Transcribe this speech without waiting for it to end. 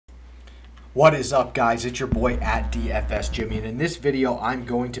What is up, guys? It's your boy at DFS Jimmy, and in this video I'm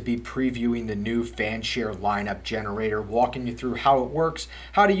going to be previewing the new FanShare Lineup Generator, walking you through how it works,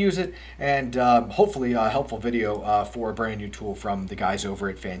 how to use it, and hopefully a helpful video for a brand new tool from the guys over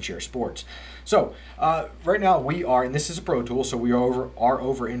at FanShare Sports. So right now we are, and this is a pro tool, so we are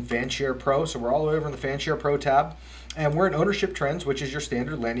over in FanShare Pro, so we're all over in the FanShare Pro tab. And we're in ownership trends, which is your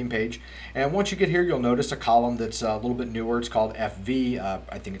standard landing page. And once you get here, you'll notice a column that's a little bit newer. It's called FV.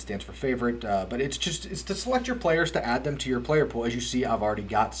 I think it stands for favorite, but it's to select your players, to add them to your player pool. As you see, I've already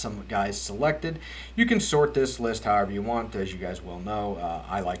got some guys selected. You can sort this list however you want. As you guys well know,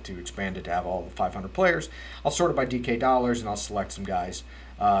 I like to expand it to have all the 500 players. I'll sort it by DK dollars, and I'll select some guys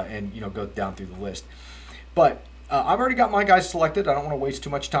and go down through the list. But I've already got my guys selected. I don't want to waste too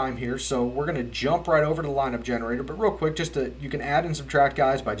much time here, so we're going to jump right over to the lineup generator. But real quick, you can add and subtract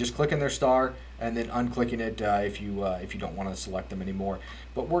guys by just clicking their star and then unclicking it if you don't want to select them anymore.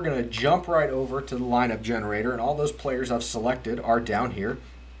 But we're going to jump right over to the lineup generator, and all those players I've selected are down here,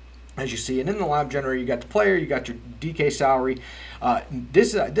 as you see. And in the lineup generator, you got the player, you got your DK salary.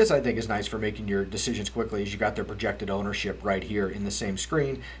 This I think is nice for making your decisions quickly, as you got their projected ownership right here in the same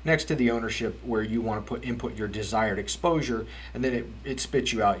screen next to the ownership where you want to input your desired exposure, and then it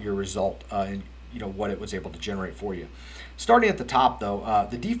spits you out your result and what it was able to generate for you. Starting at the top though,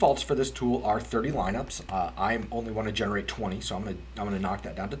 the defaults for this tool are 30 lineups. I only want to generate 20, so I'm gonna knock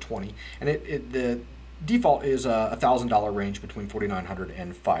that down to 20, and the default is a $1,000 range between $4,900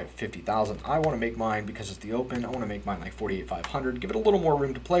 and $50,000. I want to make mine, because it's the open, I want to make mine like $48,500. Give it a little more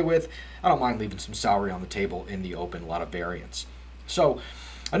room to play with. I don't mind leaving some salary on the table in the open, a lot of variance. So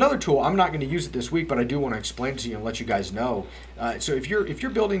another tool, I'm not going to use it this week, but I do want to explain to you and let you guys know. So if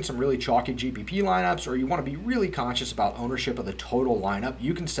you're building some really chalky GPP lineups, or you want to be really conscious about ownership of the total lineup,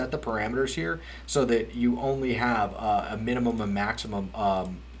 you can set the parameters here so that you only have a minimum and maximum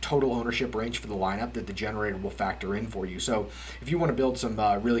total ownership range for the lineup that the generator will factor in for you. So if you want to build some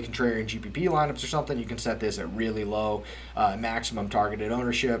really contrarian GPP lineups or something, you can set this at really low maximum targeted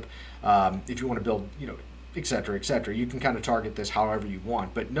ownership. If you want to build, etc., etc., you can kind of target this however you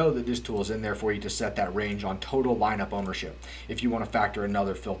want, but know that this tool is in there for you to set that range on total lineup ownership if you want to factor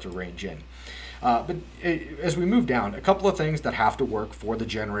another filter range in. But as we move down, a couple of things that have to work for the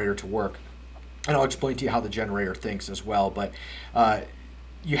generator to work, and I'll explain to you how the generator thinks as well. But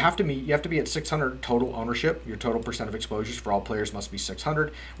you have to be at 600 total ownership. Your total percent of exposures for all players must be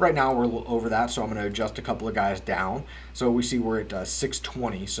 600. Right now we're a little over that, so I'm going to adjust a couple of guys down. So we see we're at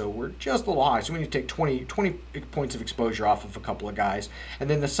 620, so we're just a little high. So we need to take 20 points of exposure off of a couple of guys, and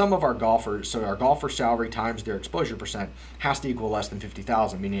then the sum of our golfers, so our golfer salary times their exposure percent, has to equal less than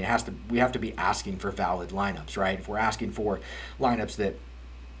 50,000. Meaning we have to be asking for valid lineups, right? If we're asking for lineups that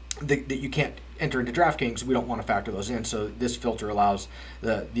you can't enter into DraftKings, we don't want to factor those in. So this filter allows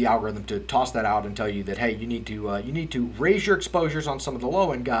the algorithm to toss that out and tell you that, hey, you need to raise your exposures on some of the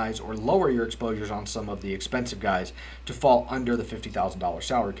low end guys, or lower your exposures on some of the expensive guys to fall under the $50,000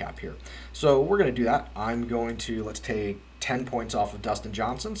 salary cap here. So we're going to do that. Let's take 10 points off of Dustin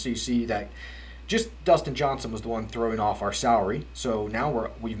Johnson. So you see that just Dustin Johnson was the one throwing off our salary. So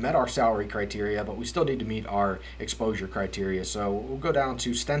now we've met our salary criteria, but we still need to meet our exposure criteria. So we'll go down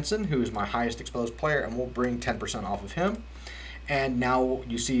to Stenson, who is my highest exposed player, and we'll bring 10% off of him. And now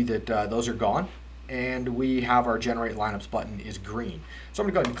you see that those are gone, and we have our Generate Lineups button is green. So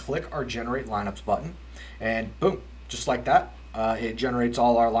I'm going to go ahead and click our Generate Lineups button, and boom, just like that. It generates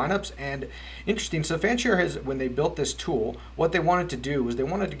all our lineups. And interesting, so FanShare when they built this tool, what they wanted to do was they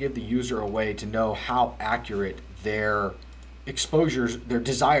wanted to give the user a way to know how accurate their exposures, their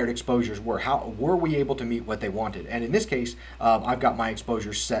desired exposures were. How were we able to meet what they wanted? And in this case, I've got my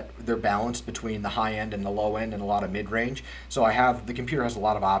exposures set, they're balanced between the high end and the low end and a lot of mid-range. So the computer has a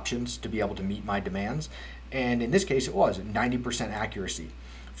lot of options to be able to meet my demands. And in this case, it was 90% accuracy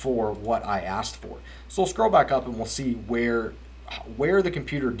for what I asked for. So we'll scroll back up and we'll see where the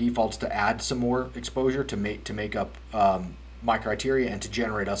computer defaults to add some more exposure to make up my criteria and to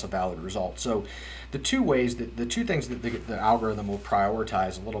generate us a valid result. So the two things that the algorithm will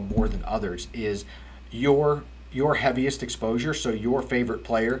prioritize a little more than others is your heaviest exposure, so your favorite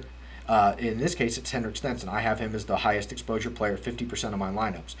player. In this case, it's Henrik Stenson. I have him as the highest exposure player, 50% of my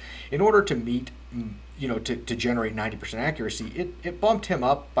lineups. In order to meet, to generate 90% accuracy, it bumped him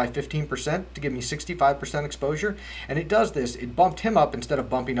up by 15% to give me 65% exposure. And it does this, it bumped him up instead of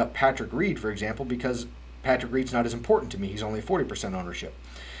bumping up Patrick Reed, for example, because Patrick Reed's not as important to me. He's only 40% ownership.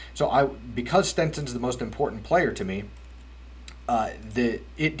 So because Stenson's the most important player to me,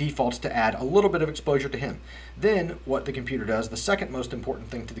 it defaults to add a little bit of exposure to him. Then what the computer does, the second most important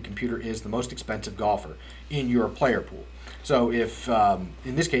thing to the computer, is the most expensive golfer in your player pool. So if,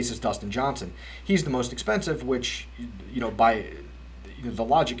 in this case, it's Dustin Johnson, he's the most expensive, which, the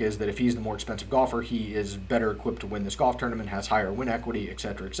logic is that if he's the more expensive golfer, he is better equipped to win this golf tournament, has higher win equity,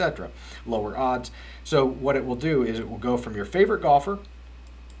 etc., lower odds. So what it will do is it will go from your favorite golfer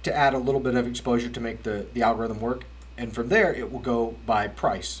to add a little bit of exposure to make the algorithm work. And from there, it will go by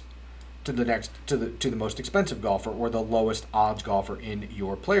price to the most expensive golfer, or the lowest odds golfer in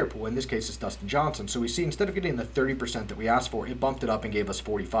your player pool. In this case, it's Dustin Johnson. So we see instead of getting the 30% that we asked for, it bumped it up and gave us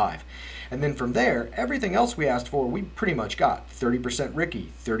 45. And then from there, everything else we asked for, we pretty much got. 30%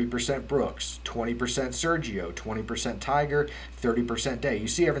 Ricky, 30% Brooks, 20% Sergio, 20% Tiger, 30% Day. You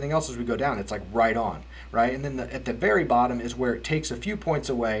see everything else as we go down. It's like right on, right? And then at the very bottom is where it takes a few points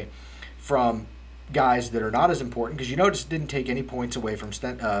away from guys that are not as important, because you notice it didn't take any points away from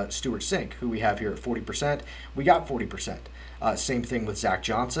Stuart Sink, who we have here at 40%. We got 40%. Same thing with Zach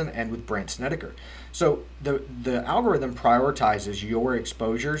Johnson and with Brandt Snedeker. So the algorithm prioritizes your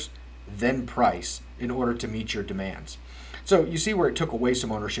exposures, then price, in order to meet your demands. So you see where it took away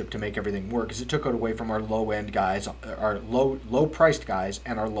some ownership to make everything work, is it took it away from our low-end guys, our low-priced guys,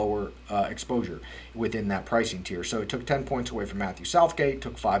 and our lower exposure within that pricing tier. So it took 10 points away from Matthew Southgate,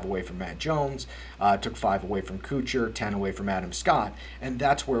 took 5 away from Matt Jones, took 5 away from Kuchar, 10 away from Adam Scott, and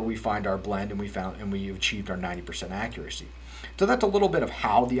that's where we find our blend, and we achieved our 90% accuracy. So that's a little bit of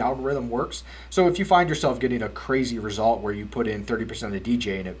how the algorithm works. So if you find yourself getting a crazy result where you put in 30% of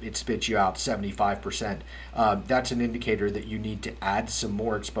DJ and it spits you out 75%, that's an indicator that you need to add some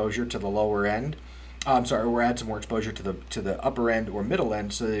more exposure to the lower end. Or add some more exposure to the upper end or middle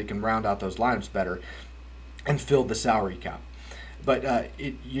end so that it can round out those lineups better and fill the salary cap. But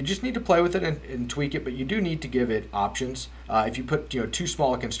you just need to play with it and tweak it, but you do need to give it options. If you put too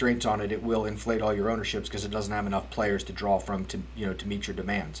small constraints on it, it will inflate all your ownerships because it doesn't have enough players to draw from to meet your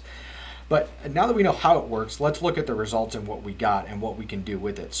demands. But now that we know how it works, let's look at the results and what we got and what we can do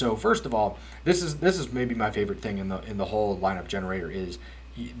with it. So first of all, this is maybe my favorite thing in the whole lineup generator is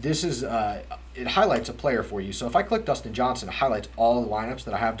it highlights a player for you. So if I click Dustin Johnson, it highlights all the lineups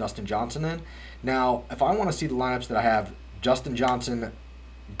that I have Dustin Johnson in. Now, if I want to see the lineups that I have Justin Johnson,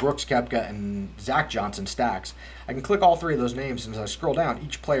 Brooks Koepka, and Zach Johnson stacks, I can click all 3 of those names, and as I scroll down,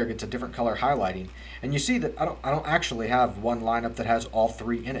 each player gets a different color highlighting. And you see that I don't actually have one lineup that has all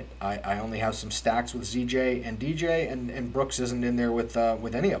 3 in it. I only have some stacks with ZJ and DJ, and Brooks isn't in there with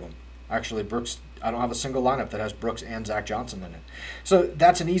any of them. Actually, Brooks, I don't have a single lineup that has Brooks and Zach Johnson in it. So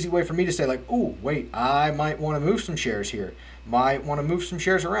that's an easy way for me to say, like, ooh, wait, I might want to move some shares here. Might want to move some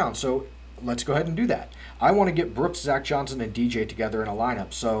shares around. So let's go ahead and do that. I want to get Brooks, Zach Johnson, and DJ together in a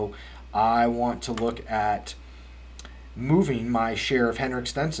lineup. So I want to look at moving my share of Henrik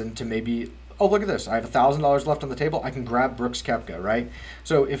Stenson to maybe, oh, look at this. I have $1,000 left on the table. I can grab Brooks Koepka, right?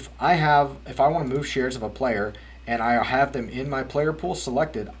 So if I want to move shares of a player and I have them in my player pool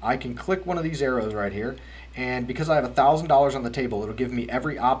selected, I can click one of these arrows right here. And because I have $1,000 on the table, it'll give me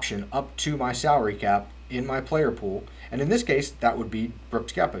every option up to my salary cap in my player pool. And in this case, that would be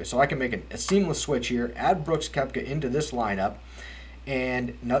Brooks Koepka. So I can make a seamless switch here, add Brooks Koepka into this lineup,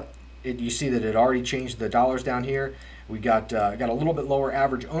 and you see that it already changed the dollars down here. We got a little bit lower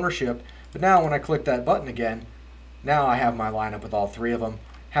average ownership, but now when I click that button again, now I have my lineup with all 3 of them.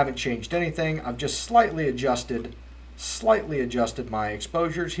 Haven't changed anything. I've just slightly adjusted my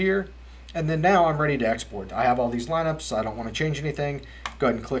exposures here, and then now I'm ready to export. I have all these lineups. I don't want to change anything. Go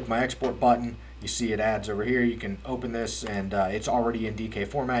ahead and click my export button. You see it adds over here. You can open this, and it's already in DK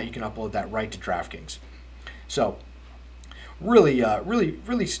format. You can upload that right to DraftKings. So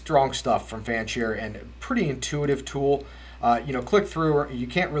really strong stuff from FanShare, and pretty intuitive tool. Click through. You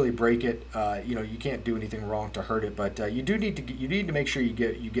can't really break it. You can't do anything wrong to hurt it, but you need to make sure you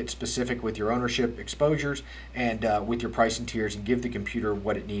get specific with your ownership exposures and with your pricing tiers, and give the computer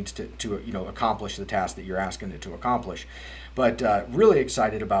what it needs to accomplish the task that you're asking it to accomplish. But really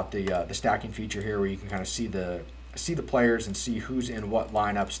excited about the stacking feature here, where you can kind of see the players and see who's in what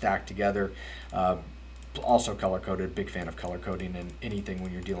lineup stacked together. Also color coded. Big fan of color coding and anything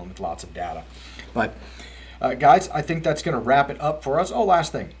when you're dealing with lots of data. But guys, I think that's going to wrap it up for us. Oh,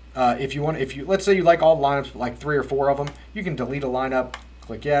 last thing, let's say you like all the lineups, but like 3 or 4 of them, you can delete a lineup.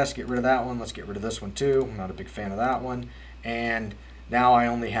 Click yes, get rid of that one. Let's get rid of this one too. I'm not a big fan of that one. And now I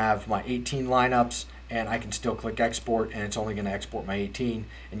only have my 18 lineups, and I can still click export, and it's only going to export my 18.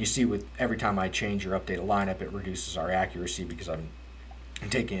 And you see, with every time I change or update a lineup, it reduces our accuracy because I'm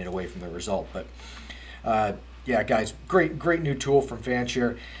taking it away from the result. But yeah, guys, great new tool from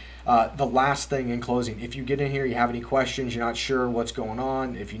FanShare. The last thing in closing, if you get in here, you have any questions, you're not sure what's going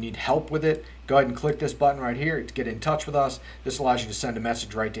on, if you need help with it, go ahead and click this button right here to get in touch with us. This allows you to send a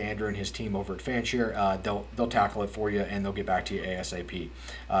message right to Andrew and his team over at FanShare. They'll tackle it for you, and they'll get back to you ASAP.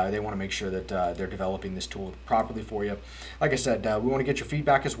 They want to make sure that they're developing this tool properly for you. Like I said, we want to get your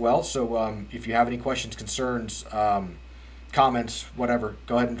feedback as well, so if you have any questions, concerns, comments, whatever,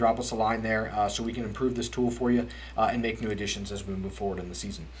 go ahead and drop us a line there so we can improve this tool for you and make new additions as we move forward in the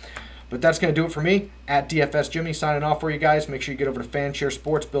season. But that's going to do it for me. At DFS Jimmy, signing off for you guys. Make sure you get over to FanShare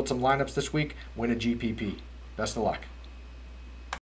Sports, build some lineups this week, win a GPP. Best of luck.